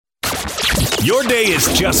Your day has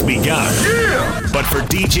just begun. Yeah! But for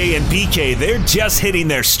DJ and PK, they're just hitting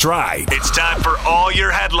their stride. It's time for all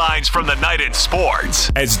your headlines from the night in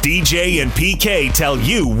sports as DJ and PK tell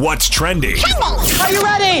you what's trending. Are you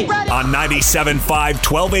ready? On 97.5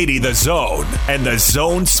 1280 The Zone and The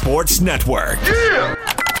Zone Sports Network. Yeah!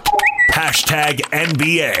 Hashtag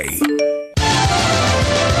NBA.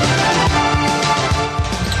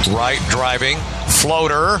 Right driving.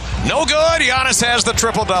 Floater. No good. Giannis has the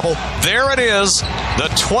triple-double. There it is. The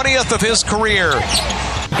 20th of his career.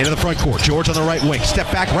 Into the front court. George on the right wing. Step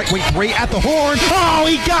back. Right wing three at the horn. Oh,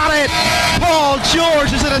 he got it. Paul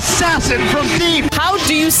George is an assassin from deep. How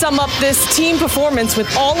do you sum up this team performance with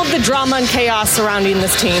all of the drama and chaos surrounding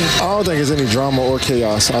this team? I don't think there's any drama or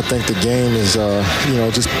chaos. I think the game is,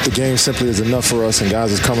 just the game simply is enough for us, and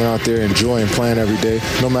guys is coming out there enjoying playing every day,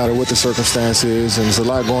 no matter what the circumstance is. And there's a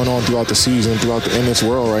lot going on throughout the season, in this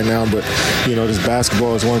world right now. But, this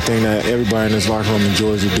basketball is one thing that everybody in this locker room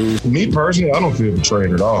enjoys to do. Me personally, I don't feel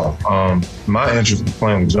betrayed at all. My interest is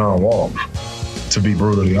playing with John Wall, to be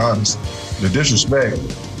brutally honest. The disrespect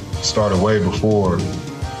started way before,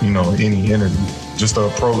 any interview. Just the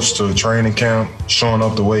approach to training camp, showing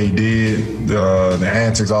up the way he did, the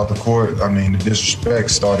antics off the court. The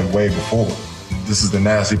disrespect started way before. This is the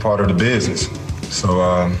nasty part of the business.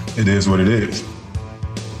 So it is what it is.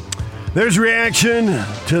 There's reaction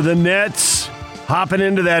to the Nets hopping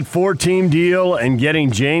into that 4-team deal and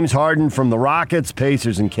getting James Harden from the Rockets.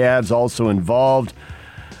 Pacers and Cavs also involved.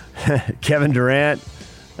 Kevin Durant,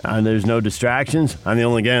 there's no distractions. I'm the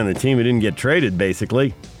only guy on the team who didn't get traded,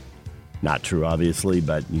 basically. Not true, obviously,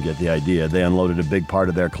 but you get the idea. They unloaded a big part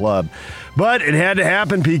of their club. But it had to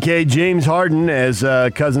happen, PK. James Harden, as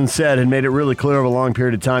Cousins said, had made it really clear over a long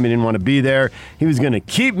period of time he didn't want to be there. He was going to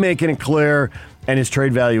keep making it clear, and his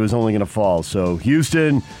trade value was only going to fall. So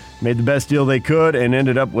Houston made the best deal they could and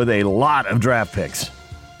ended up with a lot of draft picks.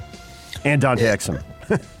 And Dante Exum.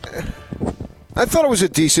 I thought it was a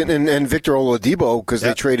decent, and Victor Oladipo, because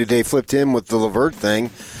they flipped him with the LeVert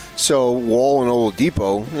thing. So Wall and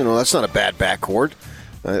Oladipo, that's not a bad backcourt.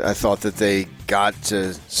 I thought that they got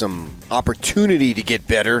some opportunity to get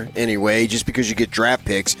better anyway. Just because you get draft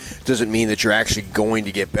picks doesn't mean that you're actually going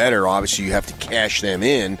to get better. Obviously, you have to cash them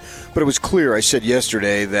in. But it was clear. I said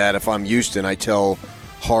yesterday that if I'm Houston, I tell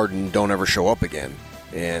Harden, don't ever show up again.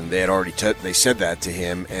 And they had already they said that to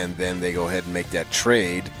him, and then they go ahead and make that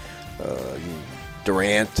trade.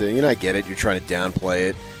 Durant, I get it. You're trying to downplay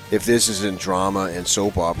it. If this isn't drama and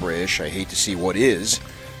soap opera-ish, I hate to see what is.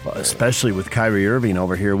 Well, especially with Kyrie Irving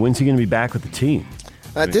over here. When's he going to be back with the team?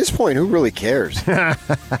 At this point, who really cares?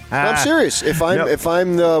 I'm serious. If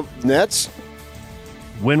I'm the Nets,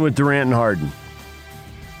 win with Durant and Harden.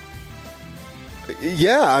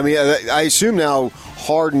 Yeah, I assume now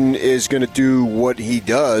Harden is going to do what he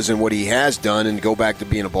does and what he has done and go back to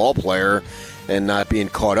being a ball player and not being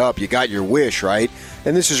caught up. You got your wish, right?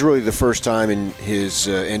 And this is really the first time in his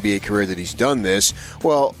NBA career that he's done this.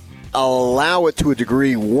 Well, I'll allow it to a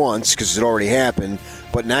degree once because it already happened,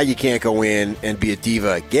 but now you can't go in and be a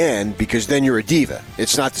diva again because then you're a diva.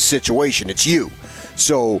 It's not the situation, it's you.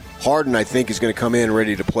 So Harden, I think, is going to come in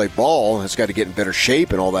ready to play ball. Has got to get in better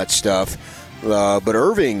shape and all that stuff. But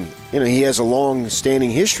Irving, he has a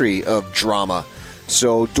long-standing history of drama.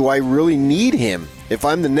 So do I really need him? If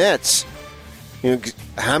I'm the Nets,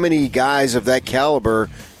 how many guys of that caliber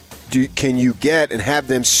can you get and have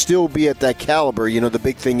them still be at that caliber? The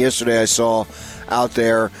big thing yesterday I saw out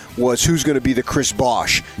there was who's going to be the Chris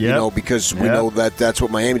Bosh, because we know that that's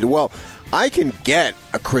what Miami did. Well, I can get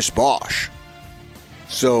a Chris Bosh.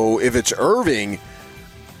 So if it's Irving,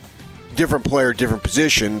 different player, different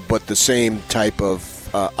position, but the same type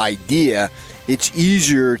of idea, it's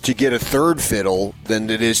easier to get a third fiddle than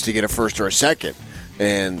it is to get a first or a second.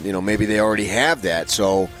 And, maybe they already have that.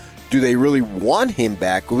 So do they really want him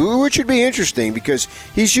back? Which would be interesting because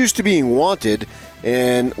he's used to being wanted,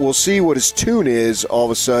 and we'll see what his tune is all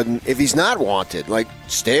of a sudden if he's not wanted. Like,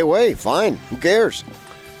 stay away. Fine. Who cares?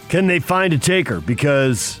 Can they find a taker?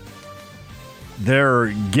 Because they're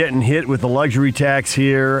getting hit with the luxury tax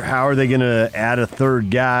here. How are they going to add a third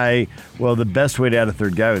guy? Well, the best way to add a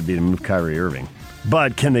third guy would be to move Kyrie Irving.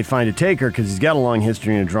 But can they find a taker? Because he's got a long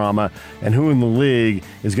history in drama, and who in the league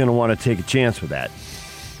is going to want to take a chance with that?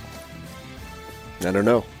 I don't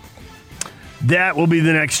know. That will be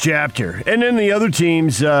the next chapter. And then the other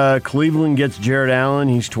teams, Cleveland gets Jared Allen.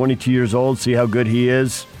 He's 22 years old. See how good he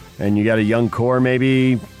is. And you got a young core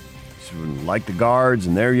maybe, like the guards,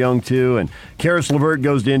 and they're young too. And Karis LeVert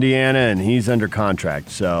goes to Indiana, and he's under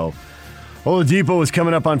contract. So Oladipo is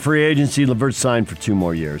coming up on free agency. LeVert signed for 2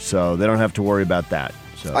 more years, so they don't have to worry about that.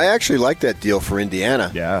 So I actually like that deal for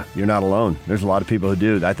Indiana. Yeah, you're not alone. There's a lot of people who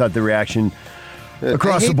do. I thought the reaction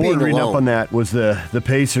across the board reading up on that was the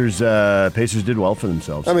Pacers. Pacers did well for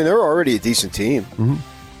themselves. I mean, they're already a decent team. Mm-hmm.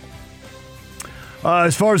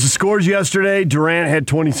 As far as the scores yesterday, Durant had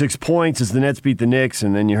 26 points as the Nets beat the Knicks,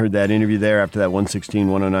 and then you heard that interview there after that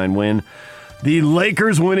 116-109 win. The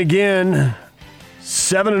Lakers win again,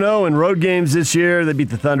 7-0 in road games this year. They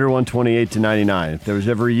beat the Thunder 128-99. If there was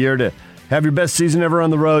ever a year to have your best season ever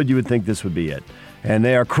on the road, you would think this would be it. And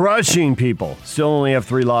they are crushing people. Still only have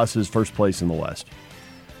 3 losses, first place in the West.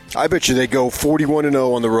 I bet you they go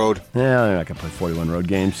 41-0 on the road. Yeah, they're not going to play 41 road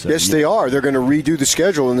games. So yes, they are. They're going to redo the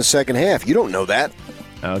schedule in the second half. You don't know that.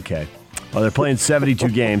 Okay. Well, they're playing 72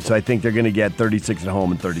 games, so I think they're going to get 36 at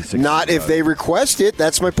home and 36 Not if they request it.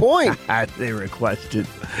 That's my point. They request it.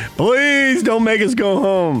 Please don't make us go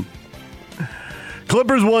home.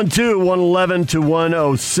 Clippers won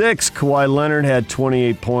 111-106. Kawhi Leonard had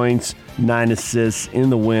 28 points, 9 assists in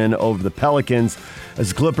the win over the Pelicans as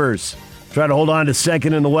the Clippers try to hold on to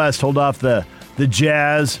second in the West, hold off the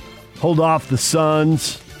Jazz, hold off the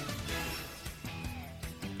Suns.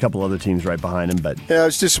 A couple other teams right behind him, but yeah, I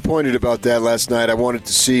was disappointed about that last night. I wanted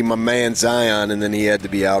to see my man Zion, and then he had to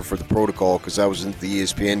be out for the protocol because I was in the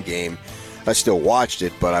ESPN game. I still watched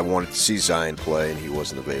it, but I wanted to see Zion play, and he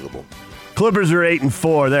wasn't available. Clippers are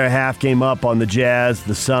 8-4. They're a half game up on the Jazz,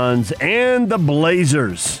 the Suns, and the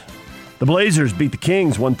Blazers. The Blazers beat the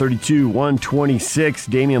Kings 132-126.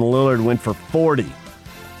 Damian Lillard went for 40,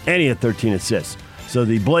 and he had 13 assists. So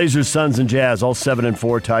the Blazers, Suns, and Jazz all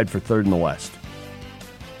 7-4, tied for third in the West.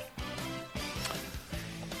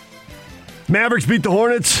 Mavericks beat the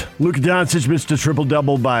Hornets. Luka Doncic missed a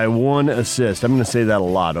triple-double by 1 assist. I'm going to say that a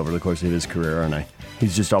lot over the course of his career, aren't I?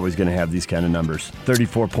 He's just always going to have these kind of numbers.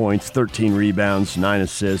 34 points, 13 rebounds, 9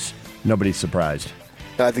 assists. Nobody's surprised.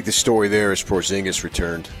 I think the story there is Porzingis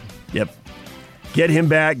returned. Yep. Get him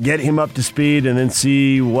back, get him up to speed, and then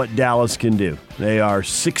see what Dallas can do. They are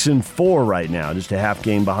 6-4 right now, just a half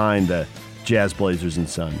game behind the Jazz, Blazers, and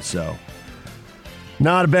Suns. So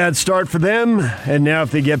not a bad start for them. And now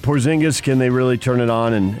if they get Porzingis, can they really turn it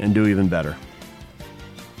on and do even better?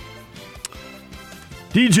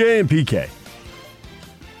 DJ and PK.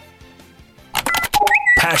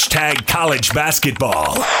 Hashtag college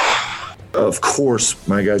basketball. Of course,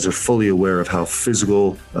 my guys are fully aware of how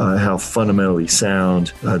physical, how fundamentally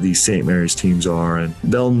sound these St. Mary's teams are, and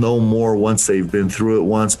they'll know more once they've been through it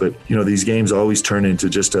once. But these games always turn into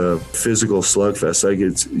just a physical slugfest. Like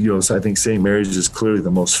so I think St. Mary's is clearly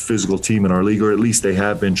the most physical team in our league, or at least they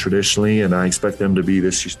have been traditionally, and I expect them to be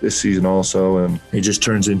this season also. And it just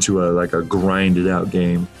turns into a grinded out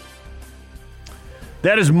game.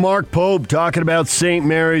 That is Mark Pope talking about St.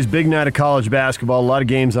 Mary's. Big night of college basketball. A lot of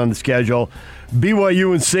games on the schedule.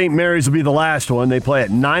 BYU and St. Mary's will be the last one. They play at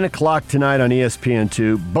 9 o'clock tonight on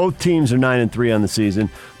ESPN2. Both teams are 9-3 on the season.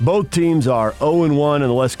 Both teams are 0-1 in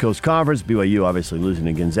the West Coast Conference. BYU obviously losing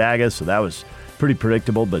to Gonzaga, so that was pretty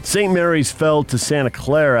predictable. But St. Mary's fell to Santa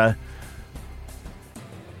Clara.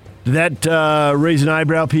 Did that raise an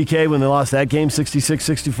eyebrow, PK, when they lost that game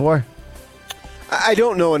 66-64? I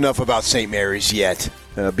don't know enough about St. Mary's yet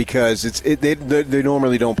because they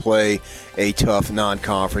normally don't play a tough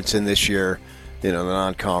non-conference. And this year, the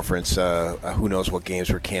non-conference, who knows what games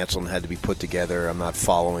were canceled and had to be put together. I'm not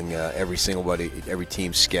following every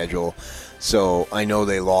team's schedule. So I know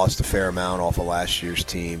they lost a fair amount off of last year's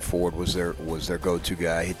team. Ford was their go-to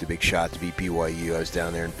guy, hit the big shot to beat BYU. I was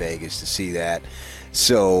down there in Vegas to see that.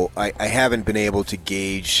 So I haven't been able to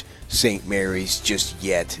gauge St. Mary's just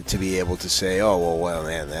yet to be able to say, well,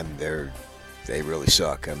 man, they really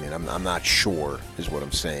suck. I mean, I'm not sure is what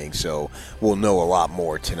I'm saying. So we'll know a lot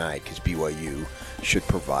more tonight because BYU should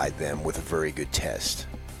provide them with a very good test.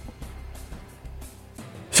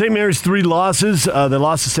 St. Mary's 3 losses. They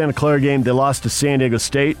lost the Santa Clara game. They lost to San Diego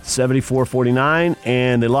State 74-49,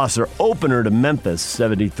 and they lost their opener to Memphis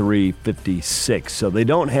 73-56. So they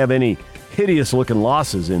don't have any hideous-looking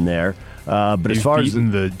losses in there. But They've as far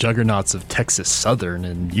beaten the juggernauts of Texas Southern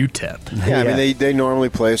and UTEP. Yeah, I mean, they normally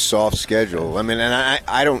play a soft schedule. I mean, and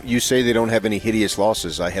I don't. You say they don't have any hideous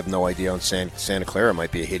losses. I have no idea on Santa Clara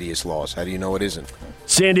might be a hideous loss. How do you know it isn't?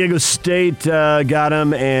 San Diego State got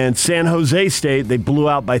them, and San Jose State, they blew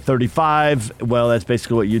out by 35. Well, that's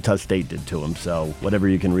basically what Utah State did to them. So whatever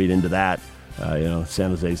you can read into that,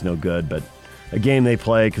 San Jose's no good. But a game they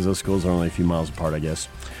play because those schools are only a few miles apart, I guess.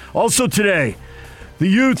 Also today, the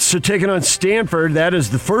Utes are taking on Stanford. That is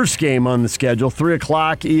the first game on the schedule. 3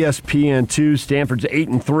 o'clock, ESPN2. Stanford's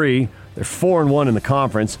 8-3. They're 4-1 in the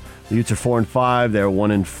conference. The Utes are 4-5. They're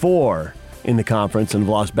 1-4 in the conference and have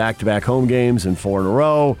lost back-to-back home games and 4 in a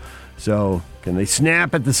row. So Can they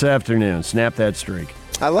snap it this afternoon? Snap that streak.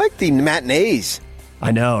 I like the matinees.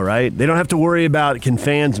 I know, right? They don't have to worry about can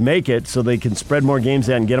fans make it, so they can spread more games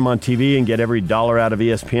out and get them on TV and get every dollar out of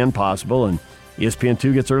ESPN possible. And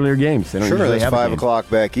ESPN2 gets earlier games. They don't usually that's have 5 o'clock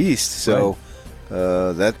back east. So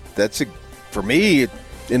that's for me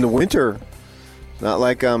in the winter. Not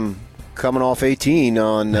like I'm coming off 18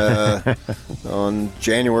 on on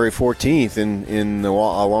January 14th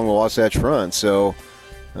along the Wasatch Front. So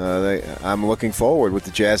I'm looking forward with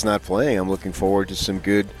the Jazz not playing. I'm looking forward to some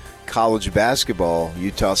good college basketball.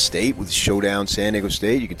 Utah State with showdown San Diego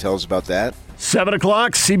State. You can tell us about that. 7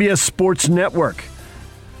 o'clock, CBS Sports Network.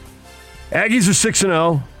 Aggies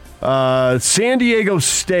are 6-0. San Diego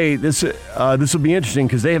State, this will be interesting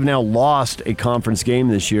because they have now lost a conference game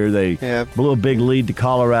this year. They blew a big lead to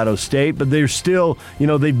Colorado State, but they're still,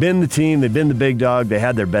 they've been the team. They've been the big dog. They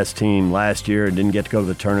had their best team last year and didn't get to go to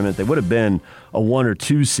the tournament. They would have been a 1 or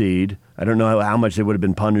 2 seed. I don't know how much they would have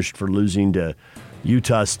been punished for losing to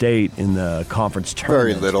Utah State in the conference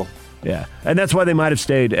tournament. Very little. Yeah, and that's why they might have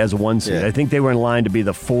stayed as a 1 seed. Yeah. I think they were in line to be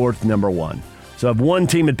the 4th number 1. So if one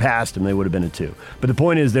team had passed them, they would have been a 2. But the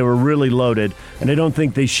point is they were really loaded, and I don't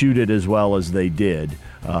think they shoot it as well as they did.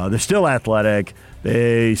 They're still athletic.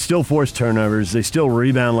 They still force turnovers. They still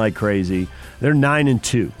rebound like crazy. They're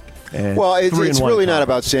 9-2. Well, it's really not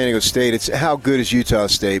about San Diego State. It's how good is Utah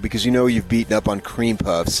State, because you've beaten up on cream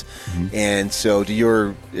puffs, and so to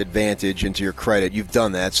your advantage and to your credit, you've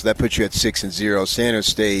done that. So that puts you at 6-0. San Diego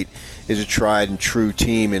State is a tried and true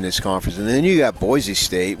team in this conference, and then you got Boise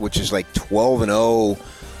State, which is like 12-0.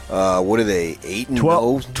 What are they?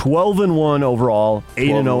 8-0? 12-1 overall.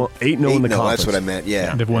 8-0 in the conference. That's what I meant.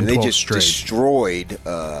 Yeah, they've won 12 they just straight. Destroyed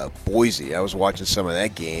Boise. I was watching some of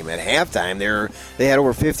that game at halftime. They had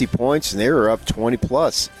over 50 points and they were up 20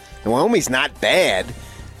 plus. And Wyoming's not bad.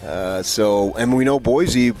 And we know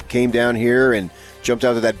Boise came down here and jumped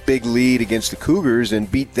out to that big lead against the Cougars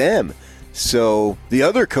and beat them. So the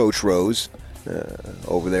other coach Rose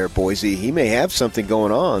over there at Boise, he may have something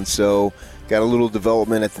going on. So. Got a little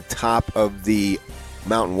development at the top of the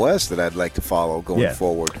Mountain West that I'd like to follow going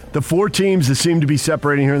forward. The 4 teams that seem to be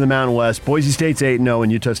separating here in the Mountain West, Boise State's 8-0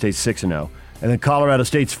 and Utah State's 6-0. And then Colorado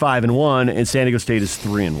State's 5-1 and San Diego State is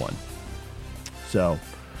 3-1. So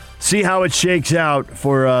see how it shakes out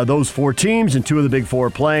for those 4 teams, and 2 of the Big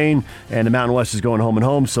 4 playing, and the Mountain West is going home and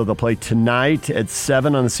home, so they'll play tonight at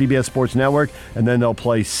 7 on the CBS Sports Network, and then they'll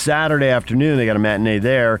play Saturday afternoon. They got a matinee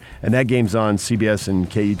there, and that game's on CBS and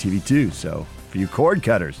KUTV2, so for you cord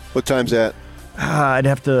cutters. What time's that? I'd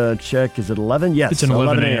have to check. Is it 11? Yes, it's an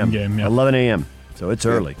 11 a.m. game. Yeah. 11 a.m., so it's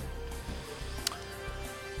early.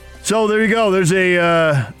 So there you go. There's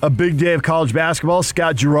a big day of college basketball.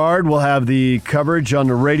 Scott Gerard will have the coverage on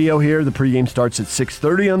the radio here. The pregame starts at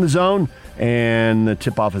 6:30 on the Zone, and the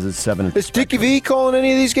tip-off is at 7. Is Dickie V calling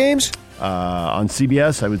any of these games? On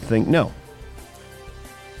CBS, I would think no.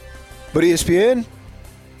 But ESPN?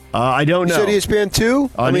 I don't know. You said ESPN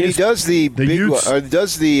too? He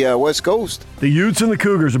does the West Coast. The Utes and the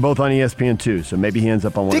Cougars are both on ESPN too, so maybe he ends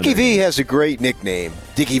up on one. Dickie V has a great nickname,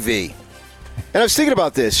 Dickie V. And I was thinking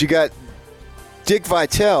about this. You got Dick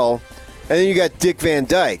Vitale, and then you got Dick Van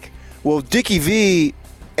Dyke. Well, Dickie V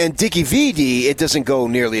and Dickie VD, it doesn't go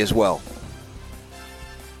nearly as well.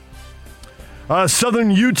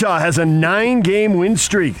 Southern Utah has a 9-game win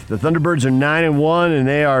streak. The Thunderbirds are 9-1, and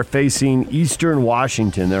they are facing Eastern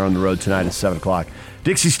Washington. They're on the road tonight at 7 o'clock.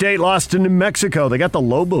 Dixie State lost to New Mexico. They got the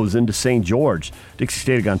Lobos into St. George. Dixie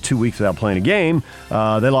State had gone 2 weeks without playing a game.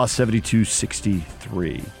 They lost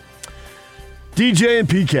 72-63. DJ and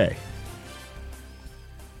PK.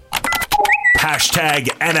 Hashtag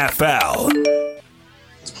NFL.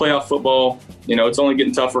 It's playoff football. It's only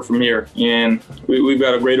getting tougher from here. And we've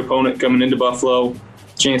got a great opponent coming into Buffalo.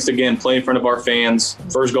 Chance to, again, play in front of our fans.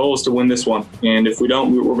 First goal is to win this one. And if we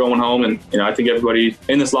don't, we're going home. And, I think everybody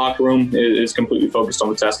in this locker room is completely focused on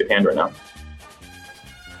the task at hand right now.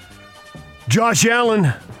 Josh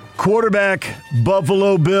Allen, quarterback,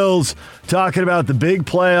 Buffalo Bills, talking about the big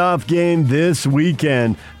playoff game this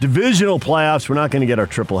weekend. Divisional playoffs. We're not going to get our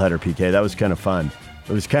triple header, PK. That was kind of fun.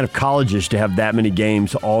 It was kind of college-ish to have that many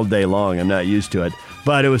games all day long. I'm not used to it,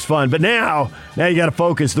 but it was fun. But now you got to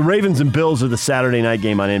focus. The Ravens and Bills are the Saturday night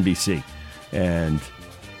game on NBC. And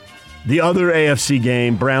the other AFC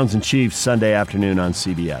game, Browns and Chiefs, Sunday afternoon on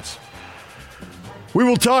CBS. We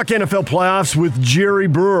will talk NFL playoffs with Jerry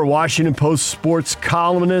Brewer, Washington Post sports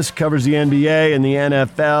columnist, covers the NBA and the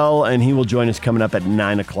NFL, and he will join us coming up at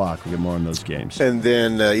 9 o'clock. We'll get more on those games. And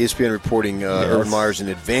then ESPN reporting Urban Meyer's in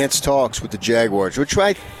advanced talks with the Jaguars, which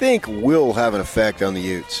I think will have an effect on the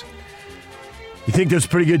Utes. You think there's a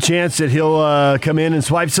pretty good chance that he'll come in and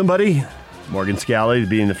swipe somebody? Morgan Scalley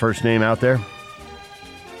being the first name out there.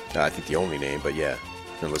 I think the only name, but yeah.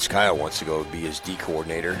 Unless Kyle wants to go be his D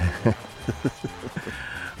coordinator.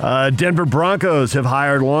 Denver Broncos have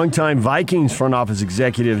hired longtime Vikings front office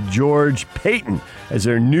executive George Paton as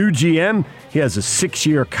their new GM. He has a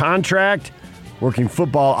 6-year contract working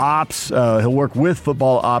football ops. He'll work with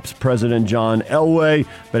football ops president John Elway,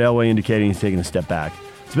 but Elway indicating he's taking a step back.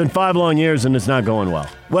 It's been 5 long years, and it's not going well.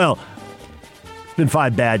 Well, it's been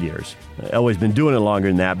 5 bad years. Elway's been doing it longer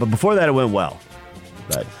than that, but before that it went well.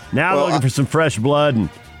 But now looking for some fresh blood and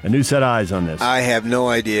a new set of eyes on this. I have no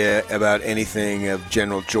idea about anything of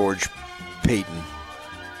General George Paton.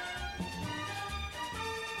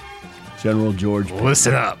 General George Paton.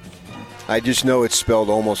 Listen up. I just know it's spelled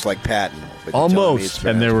almost like Patton. But almost.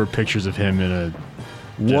 And there were pictures of him in a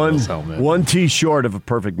general's helmet. One T short of a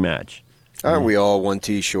perfect match. Aren't we all 1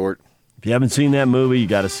 T short? If you haven't seen that movie, you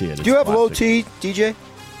got to see it. Do you have low T, DJ?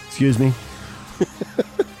 Excuse me?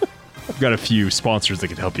 I've got a few sponsors that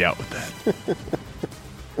can help you out with that.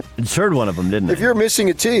 I just heard one of them, didn't I? If you're missing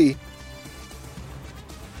a T.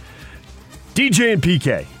 DJ and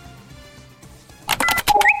PK.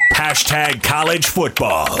 Hashtag college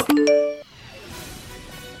football.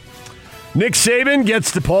 Nick Saban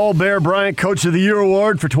gets the Paul Bear Bryant Coach of the Year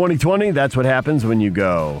award for 2020. That's what happens when you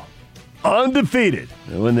go undefeated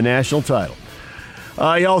and win the national title.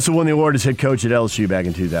 He also won the award as head coach at LSU back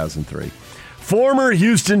in 2003. Former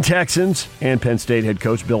Houston Texans and Penn State head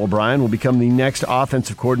coach Bill O'Brien will become the next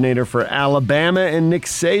offensive coordinator for Alabama and Nick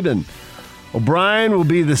Saban. O'Brien will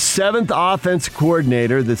be the 7th offensive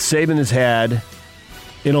coordinator that Saban has had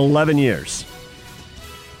in 11 years.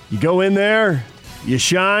 You go in there, you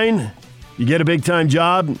shine, you get a big-time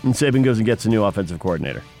job, and Saban goes and gets a new offensive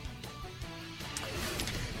coordinator.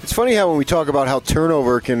 It's funny how when we talk about how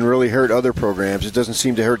turnover can really hurt other programs, it doesn't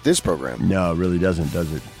seem to hurt this program. No, it really doesn't,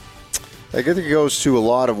 does it? I think it goes to a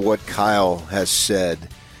lot of what Kyle has said.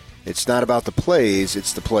 It's not about the plays,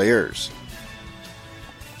 it's the players.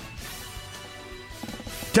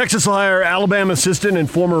 Texas will hire Alabama assistant and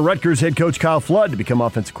former Rutgers head coach Kyle Flood to become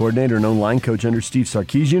offensive coordinator and O-line coach under Steve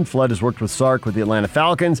Sarkisian. Flood has worked with Sark with the Atlanta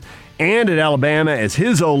Falcons and at Alabama as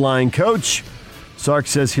his O-line coach. Sark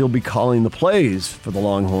says he'll be calling the plays for the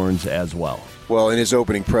Longhorns as well. Well, in his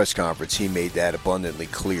opening press conference, he made that abundantly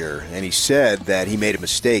clear. And he said that he made a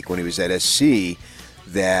mistake when he was at SC,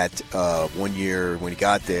 that 1 year when he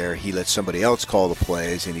got there, he let somebody else call the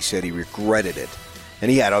plays, and he said he regretted it. And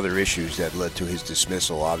he had other issues that led to his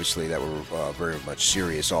dismissal, obviously, that were very much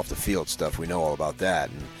serious off-the-field stuff. We know all about that.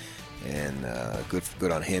 And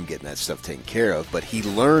good on him getting that stuff taken care of. But he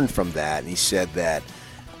learned from that, and he said that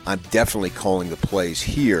I'm definitely calling the plays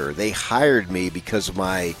here. They hired me because of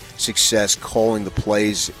my success calling the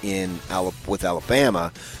plays with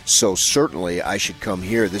Alabama, so certainly I should come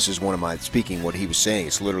here. This is one of my, speaking what he was saying,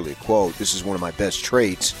 it's literally a quote, this is one of my best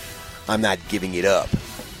traits. I'm not giving it up.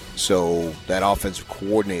 So that offensive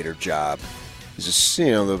coordinator job is just,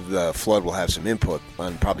 the Flood will have some input,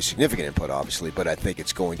 and probably significant input, obviously, but I think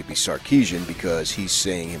it's going to be Sarkisian because he's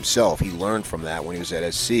saying himself, he learned from that when he was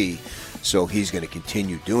at SC. So he's going to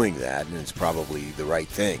continue doing that, and it's probably the right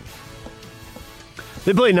thing.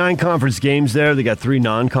 They play 9 conference games there. They got 3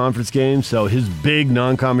 non-conference games. So his big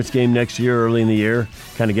non-conference game next year, early in the year,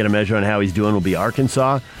 kind of get a measure on how he's doing, will be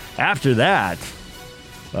Arkansas. After that,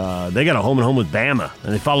 they got a home and home with Bama,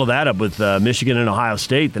 and they follow that up with Michigan and Ohio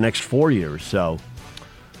State the next 4 years. So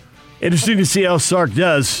interesting to see how Sark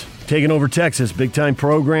does, taking over Texas. Big-time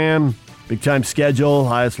program, big-time schedule,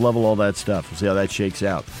 highest level, all that stuff. We'll see how that shakes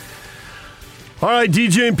out. All right,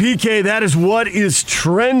 DJ and PK, that is what is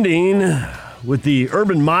trending with the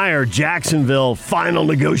Urban Meyer Jacksonville final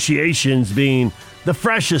negotiations being the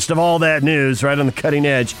freshest of all that news, right on the cutting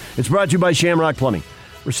edge. It's brought to you by Shamrock Plumbing.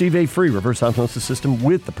 Receive a free reverse osmosis system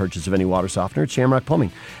with the purchase of any water softener at Shamrock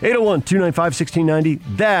Plumbing. 801-295-1690.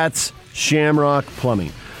 That's Shamrock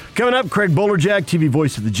Plumbing. Coming up, Craig Bolerjack, TV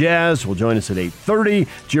voice of the Jazz, will join us at 8:30.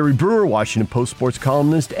 Jerry Brewer, Washington Post sports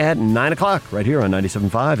columnist, at 9 o'clock, right here on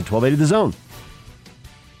 97.5 and 1280 The Zone.